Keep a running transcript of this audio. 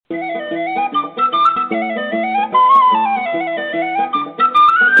Good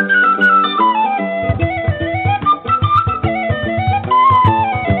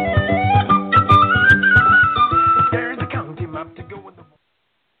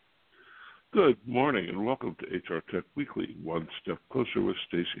morning and welcome to HRTech Weekly, One Step Closer with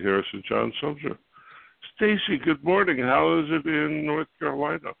Stacey Harris and John Sumser. Stacey, good morning. How is it in North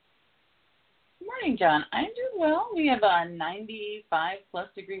Carolina? Good morning, John. I'm doing well. We have a 95-plus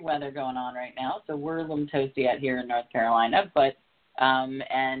degree weather going on right now, so we're a little toasty out here in North Carolina, but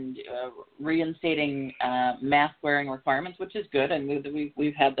reinstating mask-wearing requirements, which is good, and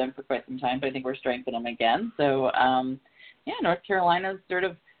we've had them for quite some time, but I think we're strengthening them again. So, North Carolina's sort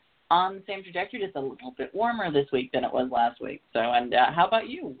of on the same trajectory, just a little bit warmer this week than it was last week. So, and how about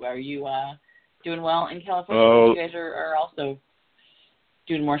you? Are you doing well in California? You guys are also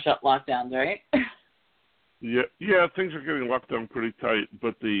doing more lockdowns, right? Yeah, things are getting locked down pretty tight,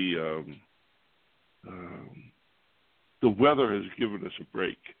 but the weather has given us a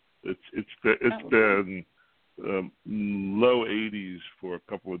break. It's been low 80s for a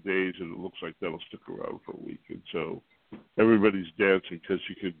couple of days, and it looks like that'll stick around for a week. And so everybody's dancing because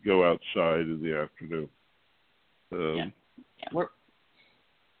you could go outside in the afternoon. We're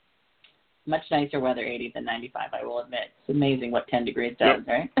much nicer weather, 80 than 95, I will admit. It's amazing what 10 degrees does,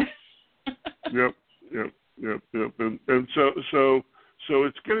 right? Yep. And so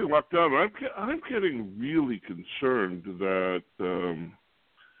it's getting locked down. I'm getting really concerned that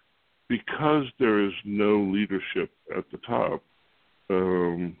because there is no leadership at the top,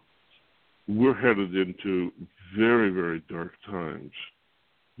 we're headed into very, very dark times.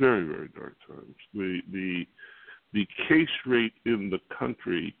 Very, very dark times. The case rate in the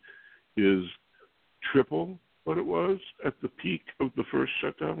country is triple what it was at the peak of the first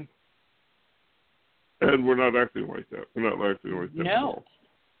shutdown. And we're not acting like that. We're not acting like that at all.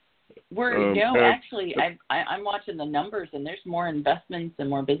 Actually, I'm watching the numbers, and there's more investments and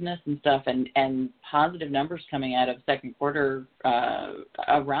more business and stuff, and positive numbers coming out of second quarter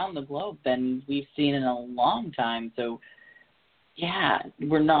around the globe than we've seen in a long time. So, yeah,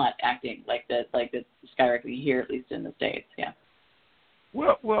 we're not acting like this, skyrocketing here, at least in the States. Yeah.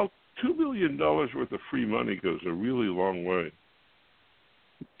 Well, $2 billion worth of free money goes a really long way.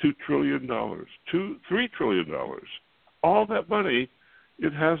 $2 trillion, $3 trillion, all that money.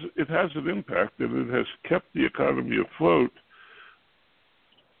 It has an impact, and it has kept the economy afloat,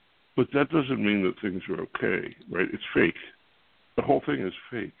 but that doesn't mean that things are okay, right? It's fake. The whole thing is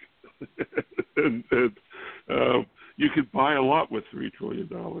fake. and you could buy a lot with $3 trillion.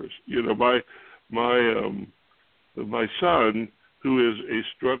 You know, my son, who is a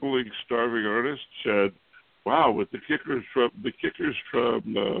struggling, starving artist, said, "Wow, with the kickers from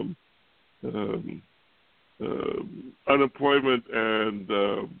unemployment and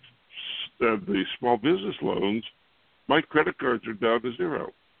the small business loans, my credit cards are down to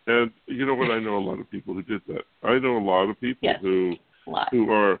zero." And you know what? I know a lot of people who did that. I know a lot of people who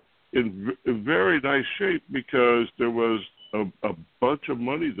are in very nice shape because there was a bunch of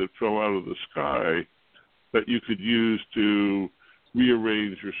money that fell out of the sky that you could use to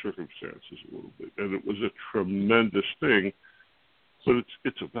rearrange your circumstances a little bit. And it was a tremendous thing, but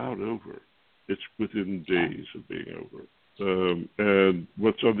it's about over. It's within days of being over. And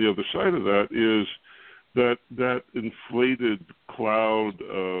what's on the other side of that is that inflated cloud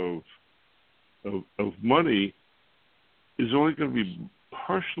of money is only going to be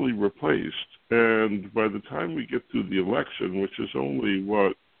partially replaced. And by the time we get to the election, which is only,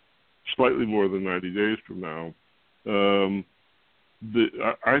 slightly more than 90 days from now,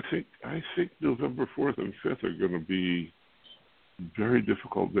 I think November 4th and 5th are going to be very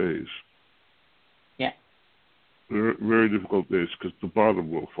difficult days. Yeah. Very, very difficult days because the bottom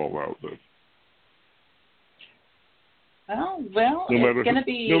will fall out then. Well, it's going to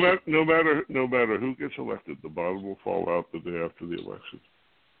be no matter who gets elected, the bottom will fall out the day after the election.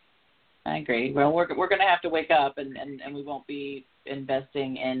 I agree. Well, we're going to have to wake up, and we won't be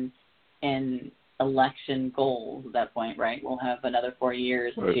investing in election goals at that point, right? We'll have another 4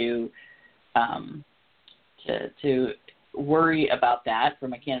 years to worry about that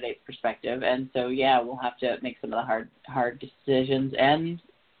from a candidate's perspective, and so we'll have to make some of the hard decisions and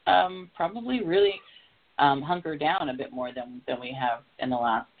probably really hunker down a bit more than we have in the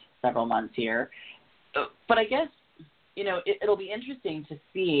last several months here. But I guess it'll be interesting to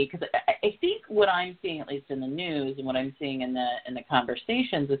see, because I think what I'm seeing, at least in the news, and what I'm seeing in the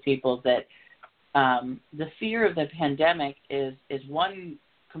conversations with people, is that the fear of the pandemic is one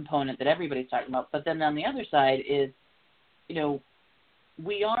component that everybody's talking about. But then on the other side is,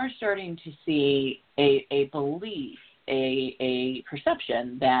 we are starting to see a belief, a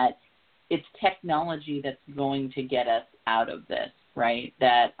perception that it's technology that's going to get us out of this, right?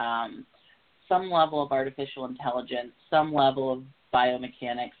 That some level of artificial intelligence, some level of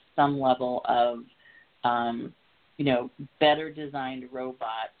biomechanics, some level of, better designed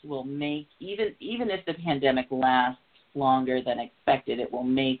robots will make, even if the pandemic lasts longer than expected, it will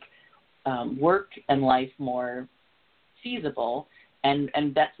make work and life more feasible. And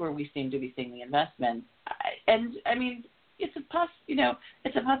that's where we seem to be seeing the investments.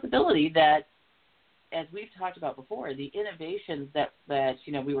 It's a possibility that, as we've talked about before, the innovations that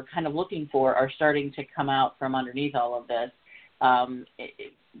we were kind of looking for are starting to come out from underneath all of this.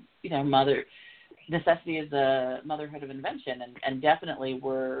 Necessity is the motherhood of invention, and definitely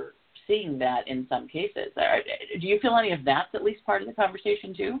we're seeing that in some cases. Do you feel any of that's at least part of the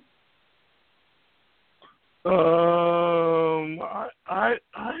conversation too?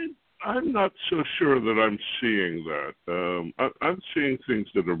 I'm not so sure that I'm seeing that. I'm seeing things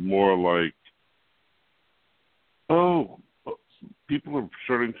that are more like, people are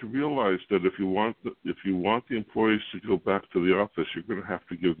starting to realize that if you want the employees to go back to the office, you're going to have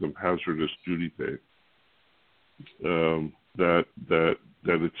to give them hazardous duty pay. That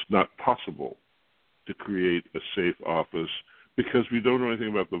it's not possible to create a safe office because we don't know anything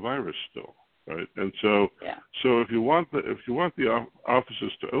about the virus still, right? And so, so if you want the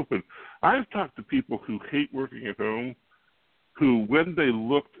offices to open, I've talked to people who hate working at home, who, when they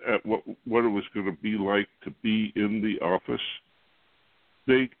looked at what it was going to be like to be in the office,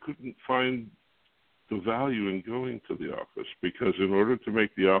 they couldn't find the value in going to the office, because in order to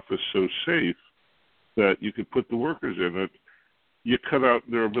make the office so safe that you could put the workers in it, you cut out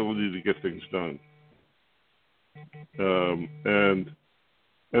their ability to get things done.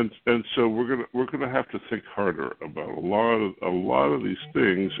 And so we're gonna have to think harder about a lot of these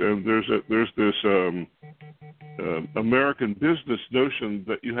things. And there's this American business notion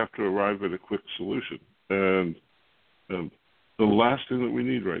that you have to arrive at a quick solution, and the last thing that we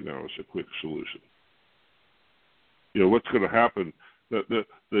need right now is a quick solution. What's going to happen?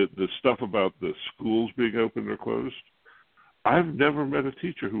 The stuff about the schools being open or closed. I've never met a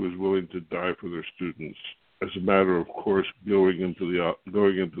teacher who is willing to die for their students as a matter of course going into the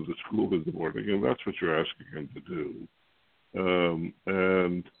school in the morning, and that's what you're asking them to do.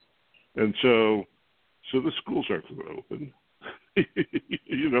 And so the schools aren't going to open,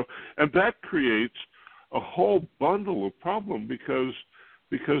 and that creates a whole bundle of problem because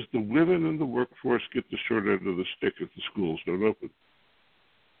the women in the workforce get the short end of the stick if the schools don't open.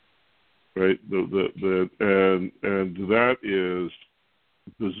 Right? And that is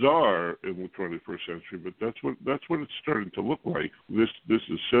bizarre in the 21st century, but that's what it's starting to look like. This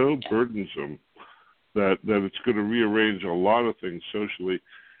is so burdensome that it's going to rearrange a lot of things socially,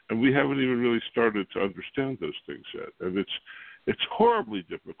 and we haven't even really started to understand those things yet. And it's horribly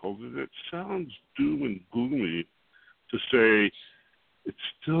difficult, and it sounds doom and gloomy to say it's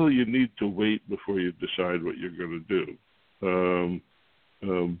still, you need to wait before you decide what you're going to do.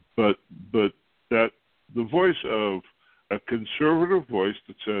 But that the voice of a conservative voice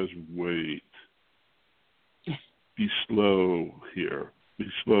that says, wait, be slow here,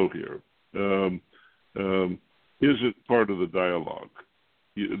 isn't part of the dialogue.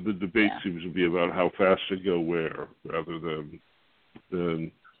 The debate seems to be about how fast to go where, rather than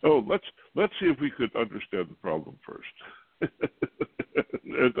let's see if we could understand the problem first.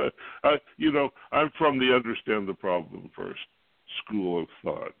 And I'm from the understand the problem first school of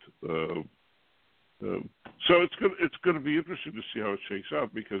thought. So it's going to be interesting to see how it shakes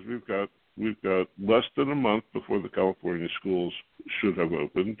out, because we've got less than a month before the California schools should have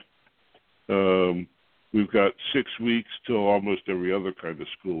opened. We've got 6 weeks till almost every other kind of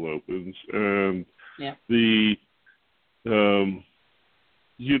school opens, and the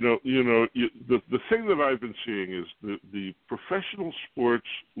thing that I've been seeing is the professional sports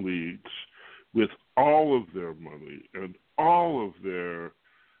leagues, with all of their money and all of their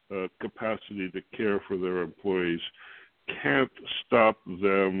capacity to care for their employees, can't stop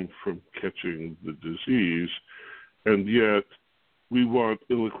them from catching the disease, and yet we want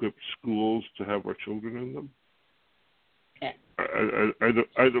ill-equipped schools to have our children in them. Yeah. I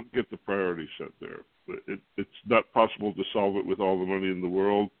don't get the priority set there. It's not possible to solve it with all the money in the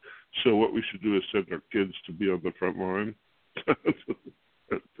world. So what we should do is send our kids to be on the front line.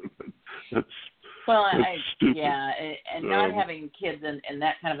 That's stupid. Yeah, and not having kids in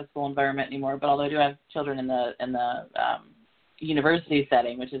that kind of a school environment anymore. But although I do have children in the university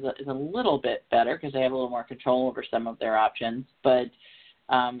setting, which is a little bit better because they have a little more control over some of their options. But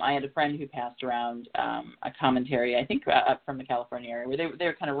I had a friend who passed around a commentary, I think up from the California area, where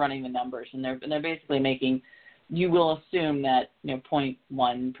they're kind of running the numbers, and they're basically making you will assume that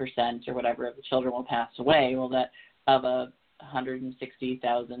 0.1% or whatever of the children will pass away. Well, that of a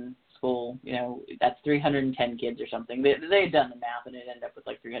 160,000 school, that's 310 kids or something. They had done the math and it ended up with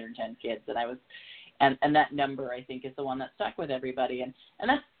like 310 kids, and that number I think is the one that stuck with everybody, and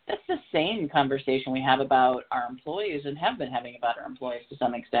that's the same conversation we have about our employees and have been having about our employees to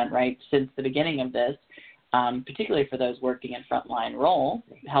some extent, right, since the beginning of this, particularly for those working in frontline roles,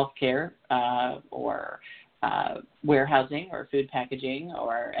 healthcare or warehousing or food packaging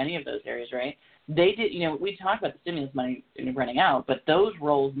or any of those areas, right? They did, we talked about the stimulus money running out, but those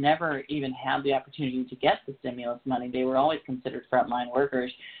roles never even had the opportunity to get the stimulus money. They were always considered frontline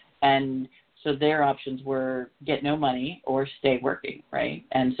workers, and so their options were get no money or stay working, right?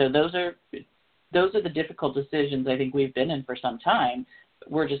 And so those are the difficult decisions I think we've been in for some time.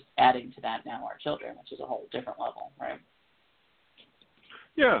 We're just adding to that now, our children, which is a whole different level, right?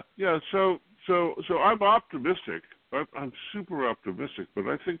 Yeah. So I'm optimistic. I'm super optimistic, but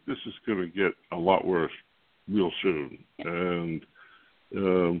I think this is going to get a lot worse real soon. And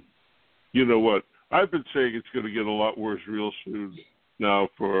you know what? I've been saying it's going to get a lot worse real soon now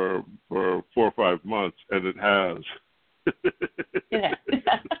for 4 or 5 months, and it has. It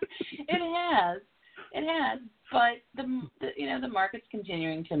has. But the market's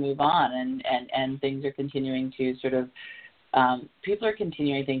continuing to move on, and things are continuing to sort of people are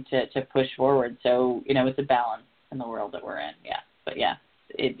continuing, I think, to push forward. So it's a balance in the world that we're in. Yeah, but yeah,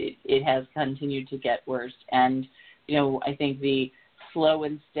 it has continued to get worse, and I think the slow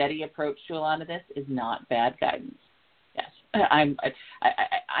and steady approach to a lot of this is not bad guidance. Yes,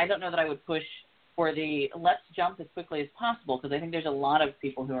 I don't know that I would push for the let's jump as quickly as possible, because I think there's a lot of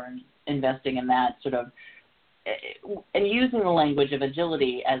people who are investing in that sort of and using the language of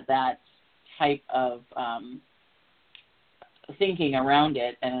agility as that type of thinking around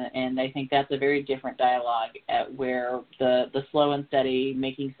it, and I think that's a very different dialogue where the slow and steady,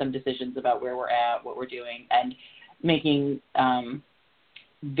 making some decisions about where we're at, what we're doing, and making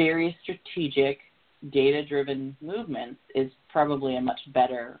very strategic, data-driven movements is probably a much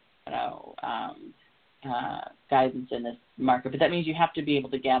better guidance in this market. But that means you have to be able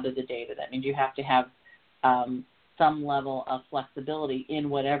to gather the data. That means you have to have some level of flexibility in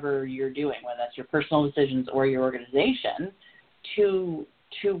whatever you're doing, whether that's your personal decisions or your organization, to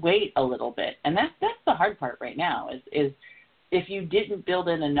wait a little bit. And that's the hard part right now is if you didn't build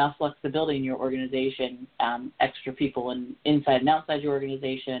in enough flexibility in your organization, extra people inside and outside your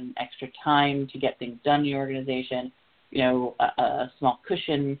organization, extra time to get things done in your organization, a small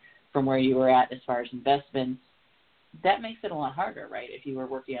cushion from where you were at as far as investments, that makes it a lot harder, right, if you were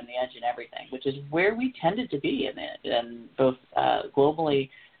working on the edge and everything, which is where we tended to be in both globally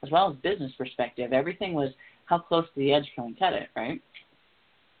as well as business perspective. Everything was how close to the edge can we cut it, right?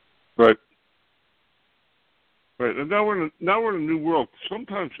 Right. And now we're in a new world.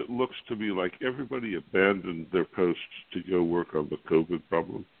 Sometimes it looks to me like everybody abandoned their posts to go work on the COVID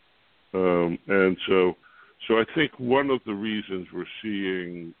problem, and so I think one of the reasons we're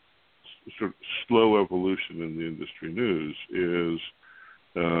seeing sort of slow evolution in the industry news is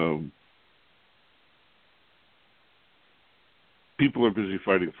people are busy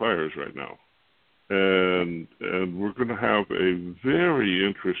fighting fires right now, and we're going to have a very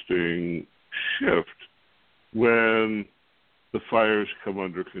interesting shift when the fires come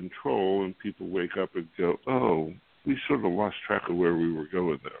under control and people wake up and go, oh, we sort of lost track of where we were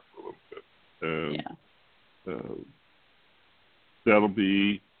going there for a little bit. And that'll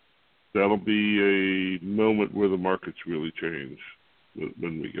be a moment where the markets really change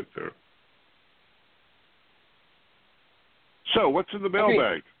when we get there. So what's in the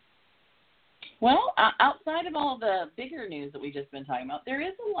mailbag? Well, outside of all the bigger news that we've just been talking about, there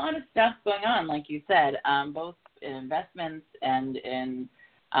is a lot of stuff going on, like you said, both in investments and in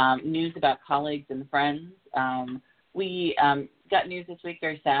news about colleagues and friends. We got news this week,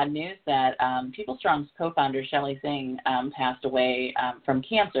 very sad news, that PeopleStrong's co-founder, Shelley Singh, passed away from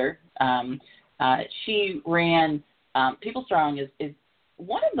cancer. She ran PeopleStrong is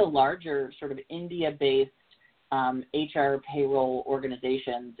one of the larger sort of India-based HR payroll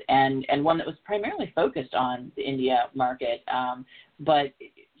organizations, and one that was primarily focused on the India market. But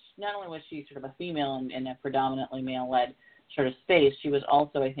not only was she sort of a female in a predominantly male-led sort of space, she was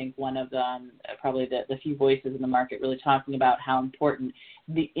also, I think, one of the probably the few voices in the market really talking about how important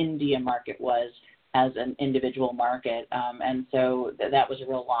the India market was as an individual market. And so that was a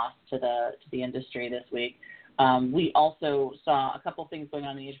real loss to the industry this week. We also saw a couple things going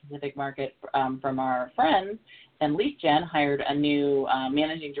on in the Asia-Pacific market from our friends, and LeapGen hired a new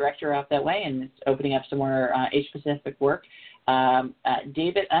managing director out that way and is opening up some more Asia-Pacific work.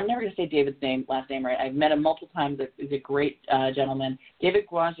 David, I'm never going to say David's last name right. I've met him multiple times. He's a great gentleman. David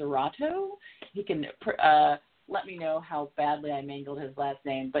Guazzarato. He can let me know how badly I mangled his last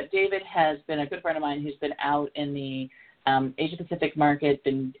name. But David has been a good friend of mine who's been out in the Asia-Pacific market,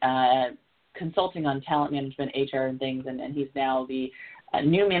 been consulting on talent management, HR, and things, and he's now the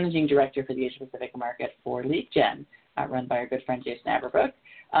new managing director for the Asia-Pacific market for LeadGen, run by our good friend Jason Aberbrook.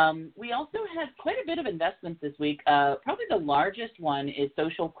 We also had quite a bit of investments this week. Probably the largest one is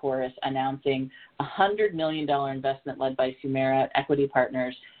Social Chorus announcing a $100 million investment led by Sumera Equity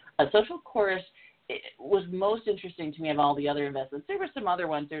Partners. Social Chorus was most interesting to me of all the other investments. There were some other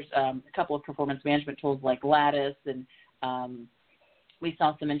ones. There's a couple of performance management tools like Lattice, and we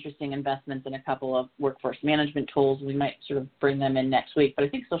saw some interesting investments in a couple of workforce management tools. We might sort of bring them in next week, but I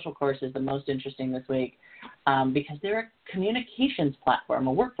think Social Chorus is the most interesting this week because they're a communications platform,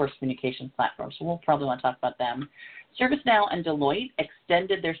 a workforce communications platform, so we'll probably want to talk about them. ServiceNow and Deloitte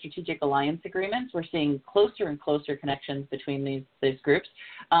extended their strategic alliance agreements. We're seeing closer and closer connections between these groups.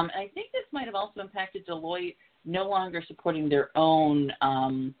 And I think this might have also impacted Deloitte no longer supporting their own,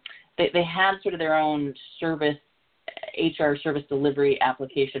 they had sort of their own HR service delivery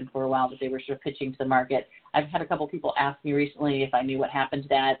application for a while that they were sort of pitching to the market. I've had a couple people ask me recently if I knew what happened to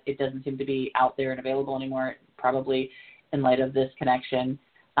that. It doesn't seem to be out there and available anymore, probably in light of this connection.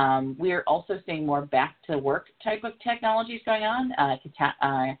 We are also seeing more back-to-work type of technologies going on.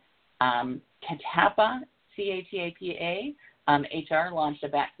 Catapa, C-A-T-A-P-A, HR launched a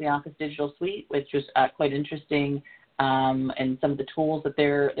back-to-the-office digital suite, which was quite interesting, and some of the tools that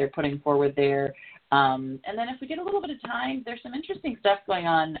they're putting forward there. And then if we get a little bit of time, there's some interesting stuff going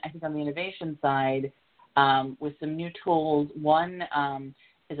on, I think, on the innovation side with some new tools. One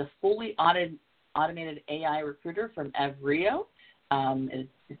is a fully automated AI recruiter from Evrio. If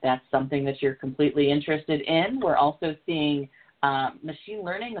that's something that you're completely interested in. We're also seeing machine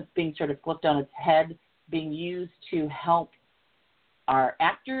learning that's being sort of flipped on its head, being used to help our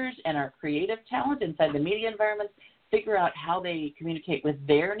actors and our creative talent inside the media environments figure out how they communicate with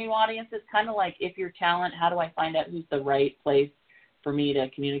their new audiences, kind of like if you're talent, how do I find out who's the right place for me to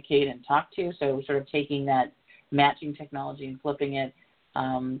communicate and talk to? So sort of taking that matching technology and flipping it.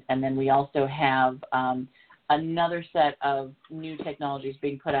 And then we also have another set of new technologies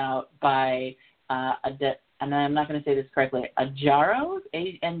being put out by, and I'm not going to say this correctly, Andjaros,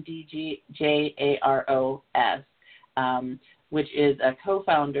 A-N-D-J-A-R-O-S, which is a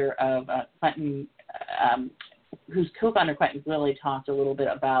co-founder of Quentin, whose co-founder Quentin really talked a little bit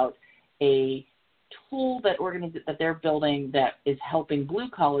about a tool that they're building that is helping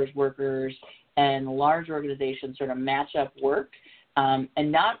blue-collar workers and large organizations sort of match up work. And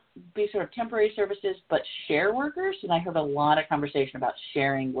not be sort of temporary services, but share workers. And I heard a lot of conversation about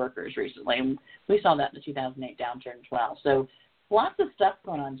sharing workers recently. And we saw that in the 2008 downturn as well. So lots of stuff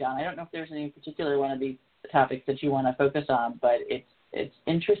going on, John. I don't know if there's any particular one of these topics that you want to focus on, but it's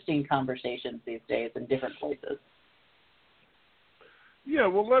interesting conversations these days in different places. Yeah,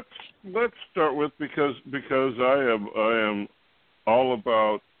 well, let's start with because I am all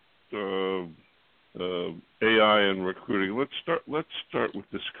about AI and recruiting. Let's start with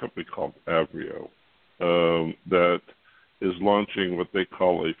this company called Evrio that is launching what they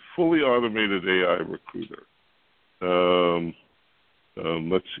call a fully automated AI recruiter.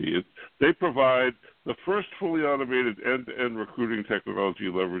 Let's see. They provide the first fully automated end-to-end recruiting technology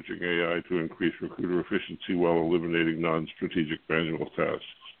leveraging AI to increase recruiter efficiency while eliminating non-strategic manual tasks.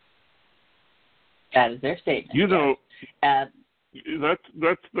 That is their statement. You know,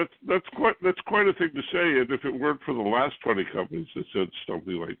 that's quite a thing to say. And if it weren't for the last 20 companies that said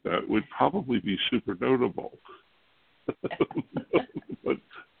something like that, it would probably be super notable.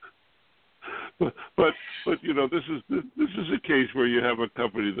 But you know, this is a case where you have a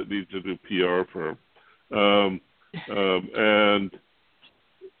company that needs a new PR firm, and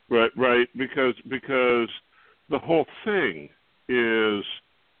right because the whole thing is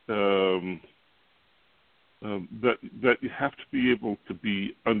that you have to be able to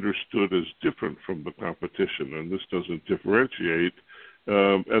be understood as different from the competition, and this doesn't differentiate.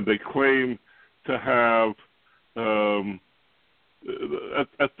 And they claim to have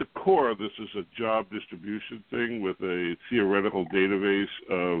at the core, this is a job distribution thing with a theoretical database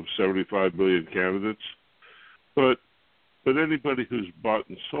of 75 million candidates. But anybody who's bought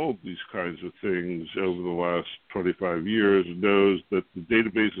and sold these kinds of things over the last 25 years knows that the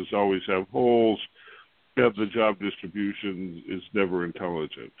databases always have holes, and the job distribution is never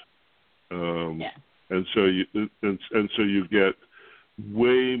intelligent. And so you get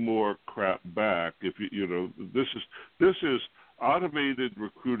way more crap back if you know this is automated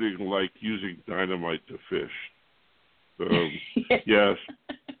recruiting like using dynamite to fish. Yes.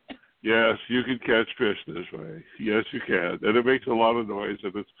 Yes, you can catch fish this way. Yes, you can. And it makes a lot of noise,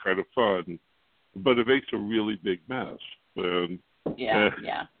 and it's kind of fun, but it makes a really big mess. And, yeah.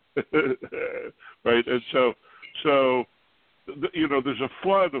 Right, and so, there's a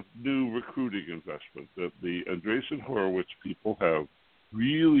flood of new recruiting investment that the Andreessen Horowitz people have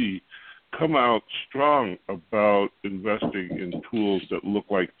really come out strong about investing in tools that look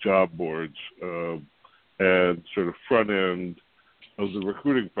like job boards and sort of front end of the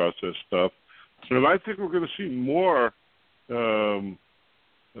recruiting process stuff. And I think we're going to see more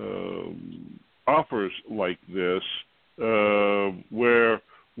offers like this where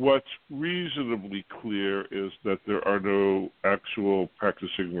what's reasonably clear is that there are no actual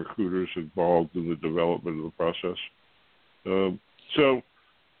practicing recruiters involved in the development of the process.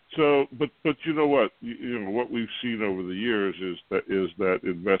 But you know what? What we've seen over the years is that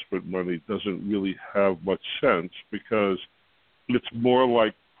investment money doesn't really have much sense because it's more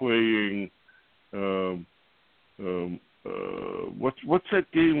like playing. What's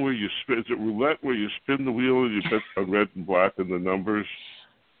that game where you spin? Is it roulette where you spin the wheel and you bet on red and black and the numbers?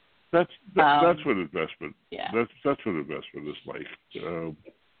 That's what investment. Yeah. That's what investment is like.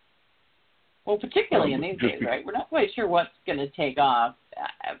 Well, particularly in these days, right? We're not quite sure what's going to take off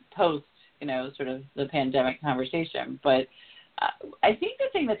post, sort of the pandemic conversation. But I think the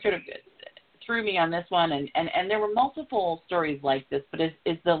thing that sort of threw me on this one, and there were multiple stories like this, but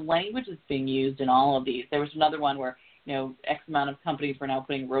is the language that's being used in all of these. There was another one where, X amount of companies were now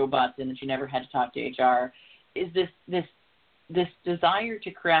putting robots in that you never had to talk to HR. Is this desire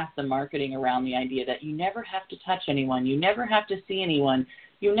to craft the marketing around the idea that you never have to touch anyone, you never have to see anyone,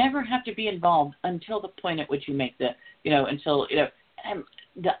 you never have to be involved until the point at which you make the, and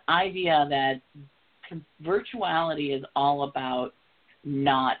the idea that virtuality is all about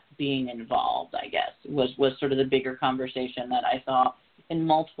not being involved, I guess, was sort of the bigger conversation that I saw in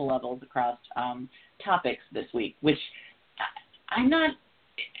multiple levels across topics this week, which I'm not,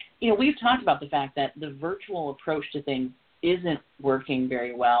 we've talked about the fact that the virtual approach to things isn't working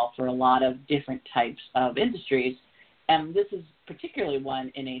very well for a lot of different types of industries. And this is particularly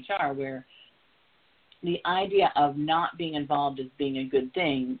one in HR where the idea of not being involved as being a good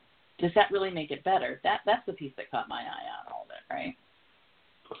thing, does that really make it better? That's the piece that caught my eye on all of it, right?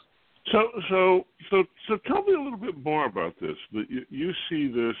 So tell me a little bit more about this. You see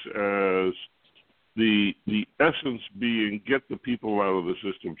this as the essence being get the people out of the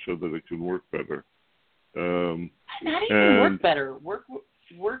system so that it can work better. Not even work better.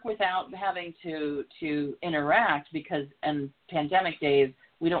 Work without having to interact, because in pandemic days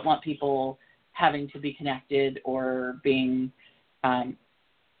we don't want people having to be connected or being.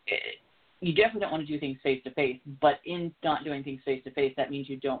 You definitely don't want to do things face to face, but in not doing things face to face, that means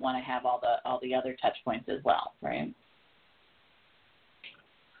you don't want to have all the other touch points as well, right?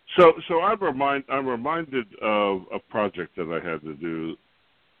 So I'm reminded of a project that I had to do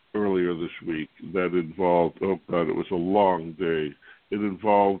earlier this week that involved, it was a long day. It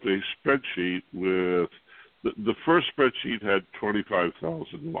involved a spreadsheet with, the first spreadsheet had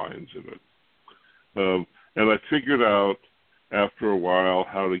 25,000 lines in it. And I figured out after a while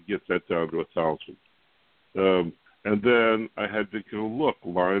how to get that down to 1,000. And then I had to go look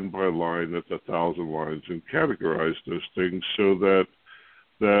line by line at the 1,000 lines and categorize those things so that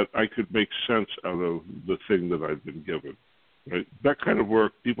I could make sense out of the thing that I've been given. Right? That kind of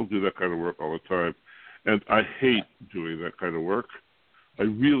work, people do that kind of work all the time. And I hate doing that kind of work. I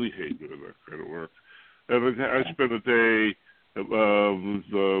really hate doing that kind of work. And I spent a day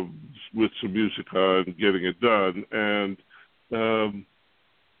with some music on getting it done. And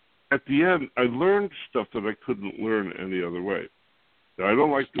at the end, I learned stuff that I couldn't learn any other way. Now, I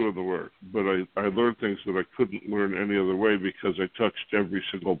don't like doing the work, but I learned things that I couldn't learn any other way because I touched every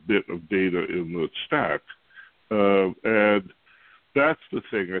single bit of data in the stack. And that's the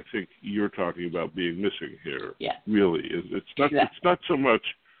thing I think you're talking about being missing here. Yeah. Really, it's not. Exactly.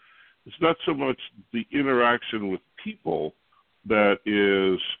 It's not so much the interaction with people that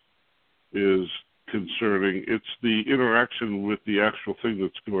is concerning. It's the interaction with the actual thing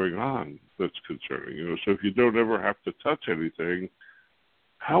that's going on that's concerning. So if you don't ever have to touch anything,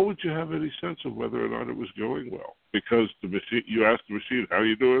 how would you have any sense of whether or not it was going well? Because the machine, you ask the machine, "How are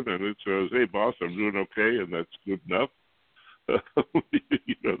you doing?" and it says, "Hey, boss, I'm doing okay," and that's good enough.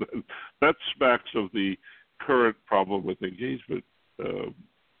 That smacks of the current problem with engagement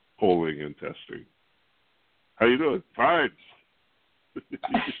polling and testing. How you doing? Fine.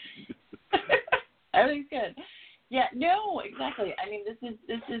 Everything's good. Yeah, no, exactly. I mean, this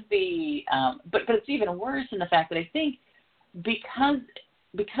is the, but it's even worse in the fact that I think because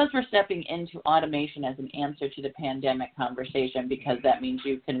because we're stepping into automation as an answer to the pandemic conversation, because that means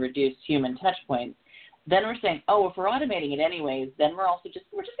you can reduce human touch points, then we're saying, oh, if we're automating it anyways, then we're just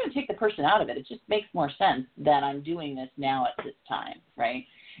going to take the person out of it. It just makes more sense that I'm doing this now at this time, right?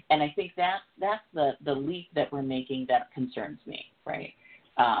 And I think that's the leap that we're making that concerns me, right?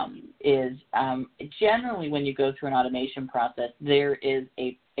 Generally when you go through an automation process, there is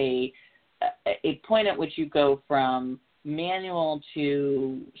a point at which you go from manual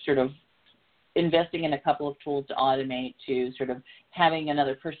to sort of investing in a couple of tools to automate to sort of having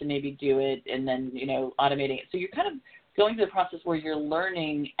another person maybe do it and then, automating it. So you're kind of going through the process where you're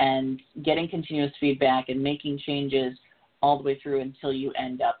learning and getting continuous feedback and making changes all the way through until you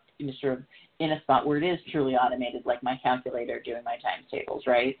end up in a spot where it is truly automated, like my calculator doing my times tables,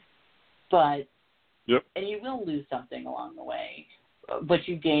 right? But, yep. And you will lose something along the way, but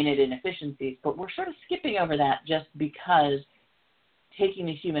you gain it in efficiencies. But we're sort of skipping over that just because taking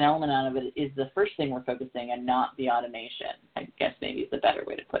the human element out of it is the first thing we're focusing and not the automation, I guess maybe is the better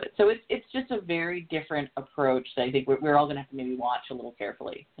way to put it. So it's just a very different approach that I think we're all going to have to maybe watch a little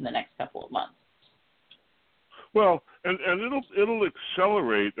carefully in the next couple of months. Well, and it'll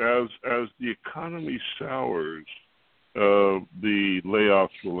accelerate as the economy sours. The layoffs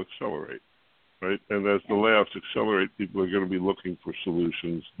will accelerate, right? And as the layoffs accelerate, people are going to be looking for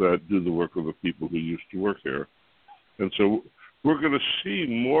solutions that do the work of the people who used to work here. And so we're going to see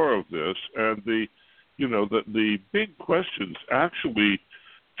more of this, and the big questions actually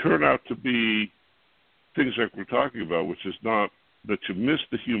turn out to be things like we're talking about, which is not that you miss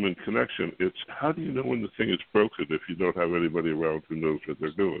the human connection. It's how do you know when the thing is broken if you don't have anybody around who knows what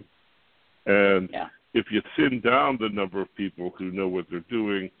they're doing? And if you thin down the number of people who know what they're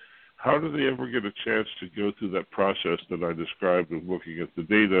doing, how do they ever get a chance to go through that process that I described of looking at the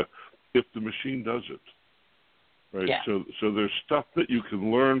data if the machine does it? Right. Yeah. So there's stuff that you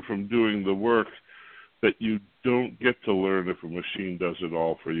can learn from doing the work that you don't get to learn if a machine does it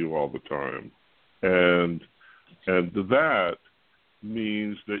all for you all the time. And that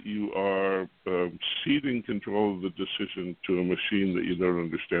means that you are ceding control of the decision to a machine that you don't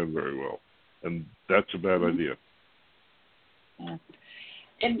understand very well. And that's a bad idea. Yeah.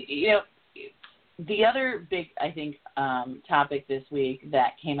 And, the other big, I think, topic this week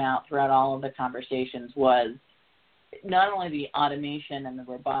that came out throughout all of the conversations was not only the automation and the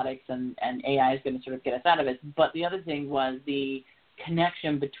robotics and AI is going to sort of get us out of it, but the other thing was the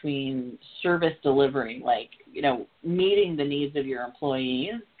connection between service delivery, like, meeting the needs of your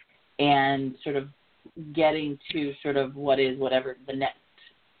employees and sort of getting to sort of whatever the next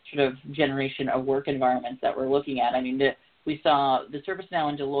sort of generation of work environments that we're looking at. I mean, we saw the ServiceNow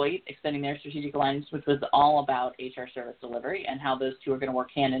and Deloitte extending their strategic alliance, which was all about HR service delivery and how those two are going to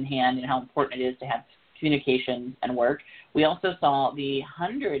work hand in hand and how important it is to have communications and work. We also saw the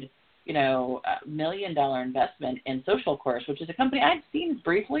 $100 million investment in Social Course, which is a company I've seen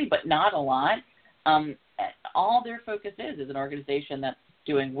briefly, but not a lot. All their focus is an organization that's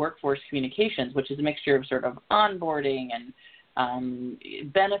doing workforce communications, which is a mixture of sort of onboarding and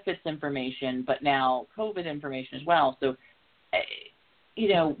benefits information, but now COVID information as well. So,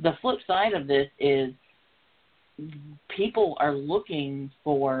 the flip side of this is people are looking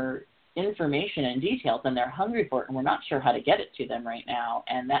for information and details, and they're hungry for it, and we're not sure how to get it to them right now.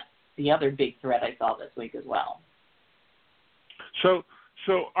 And that's the other big threat I saw this week as well. So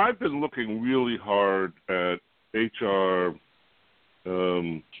I've been looking really hard at HR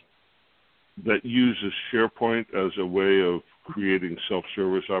that uses SharePoint as a way of creating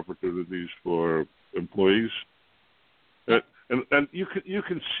self-service opportunities for employees. And you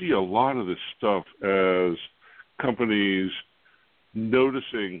can see a lot of this stuff as companies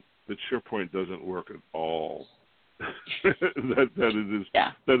noticing that SharePoint doesn't work at all. that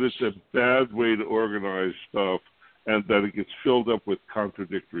it's a bad way to organize stuff, and that it gets filled up with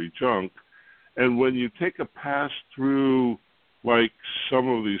contradictory junk. And when you take a pass through, like some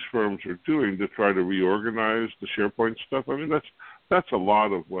of these firms are doing, to try to reorganize the SharePoint stuff, I mean, that's a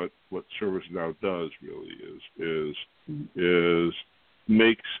lot of what ServiceNow does. Really is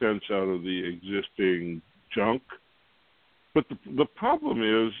make sense out of the existing junk. But the problem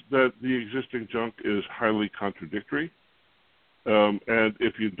is that the existing junk is highly contradictory, and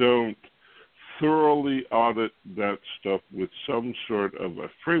if you don't thoroughly audit that stuff with some sort of a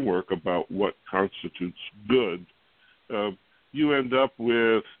framework about what constitutes good, you end up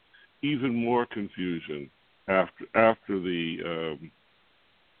with even more confusion after the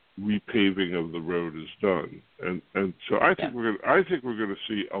repaving of the road is done. And so I think we're going to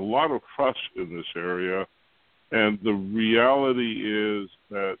see a lot of fuss in this area. And the reality is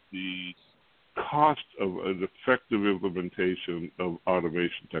that the cost of an effective implementation of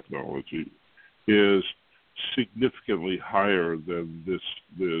automation technology is significantly higher than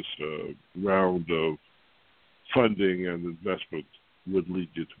this round of funding and investment would lead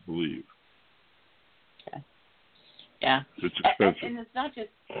you to believe. Okay. Yeah. It's expensive. And it's not just,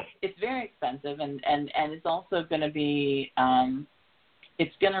 it's very expensive, and it's also going to be,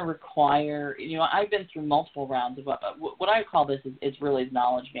 it's going to require, I've been through multiple rounds of what I call this is really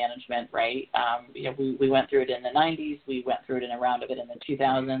knowledge management, right? We went through it in the 90s. We went through it in a round of it in the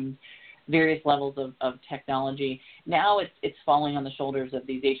 2000s, various levels of technology. Now it's falling on the shoulders of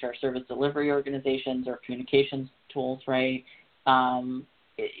these HR service delivery organizations or communications tools, right?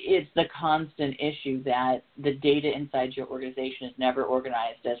 It's the constant issue that the data inside your organization is never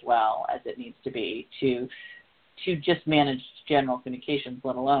organized as well as it needs to be to just manage general communications,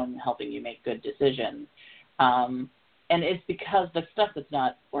 let alone helping you make good decisions. And it's because the stuff that's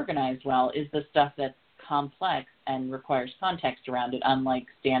not organized well is the stuff that's complex and requires context around it, unlike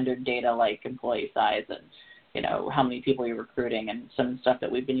standard data like employee size and, how many people you're recruiting and some stuff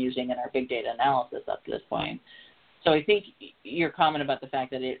that we've been using in our big data analysis up to this point. So I think your comment about the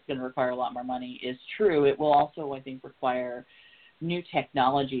fact that it's going to require a lot more money is true. It will also, I think, require new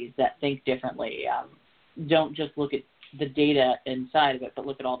technologies that think differently. Don't just look at the data inside of it, but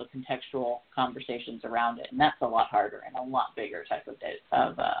look at all the contextual conversations around it. And that's a lot harder and a lot bigger type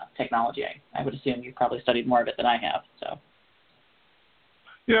of technology. I would assume you've probably studied more of it than I have. So.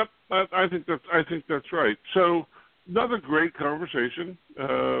 Yeah, I think that's right. So another great conversation.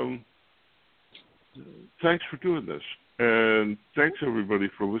 Thanks for doing this, and thanks everybody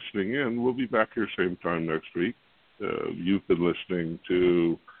for listening in. We'll be back here same time next week. You've been listening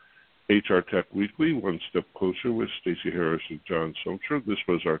to HRTech Weekly, One Step Closer with Stacey Harris and John Sumter. This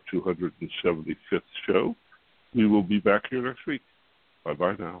was our 275th show. We will be back here next week.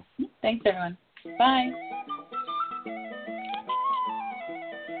 Bye-bye now. Thanks, everyone. Bye.